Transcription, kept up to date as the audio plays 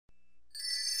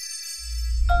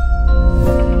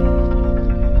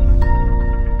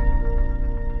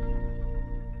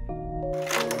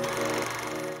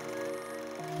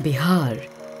Bihar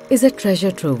is a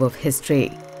treasure trove of history.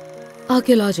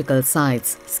 Archaeological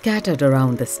sites scattered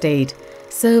around the state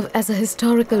serve as a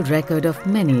historical record of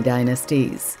many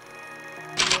dynasties.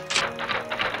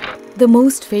 The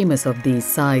most famous of these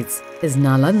sites is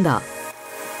Nalanda,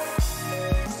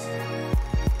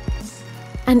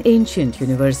 an ancient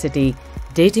university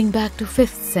dating back to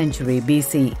 5th century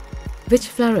BC, which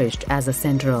flourished as a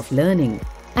center of learning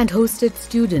and hosted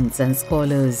students and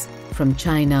scholars from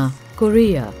China,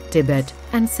 Korea, Tibet,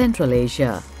 and Central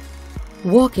Asia.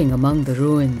 Walking among the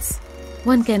ruins,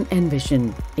 one can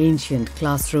envision ancient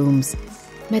classrooms,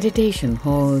 meditation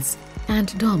halls,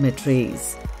 and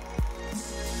dormitories.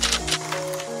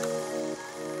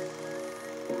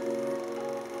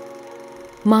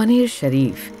 Manir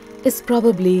Sharif is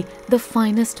probably the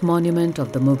finest monument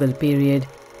of the Mughal period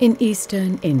in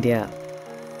eastern India.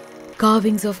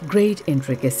 Carvings of great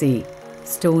intricacy,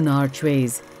 stone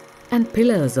archways, and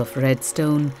pillars of red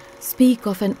stone speak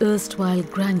of an erstwhile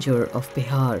grandeur of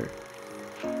Bihar.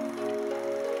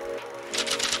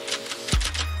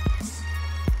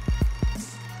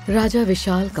 Raja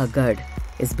Vishal ka Garh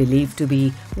is believed to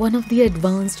be one of the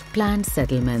advanced planned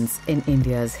settlements in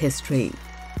India's history.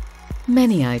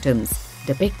 Many items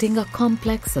depicting a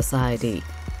complex society,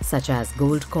 such as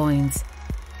gold coins,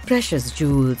 precious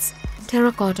jewels,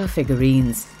 terracotta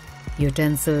figurines,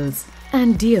 utensils,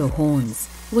 and deer horns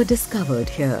were discovered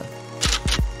here.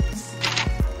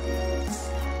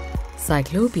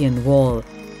 Cyclopean Wall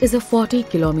is a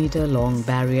 40-kilometer long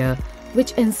barrier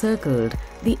which encircled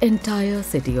the entire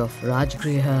city of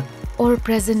Rajgir or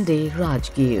present-day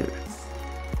Rajgir.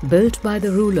 Built by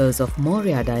the rulers of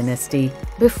Maurya dynasty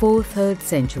before 3rd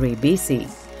century BC,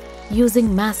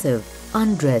 using massive,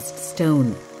 undressed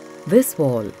stone, this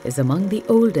wall is among the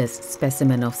oldest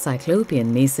specimen of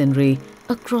Cyclopean masonry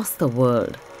across the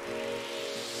world.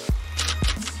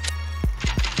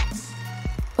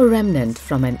 A remnant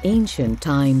from an ancient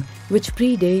time which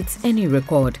predates any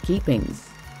record keeping,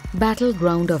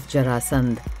 battleground of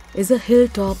Jarasandh is a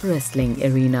hilltop wrestling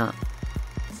arena.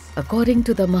 According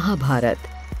to the Mahabharata,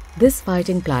 this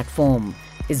fighting platform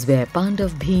is where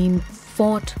Pandav Bhim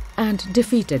fought and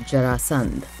defeated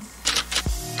Jarasandh.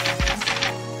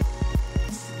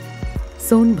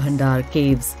 Son Bhandar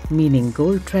caves, meaning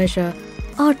gold treasure,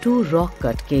 are two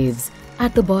rock-cut caves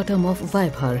at the bottom of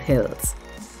Vaibhar hills.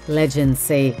 Legends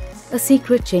say a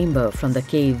secret chamber from the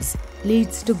caves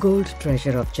leads to gold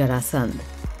treasure of Jarasandh,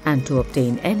 and to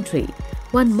obtain entry,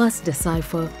 one must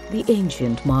decipher the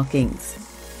ancient markings.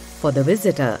 For the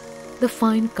visitor, the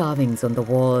fine carvings on the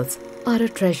walls are a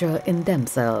treasure in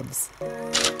themselves.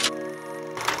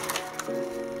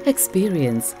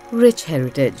 Experience rich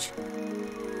heritage.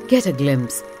 Get a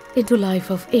glimpse into life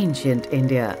of ancient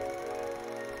India.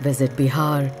 Visit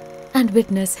Bihar and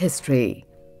witness history.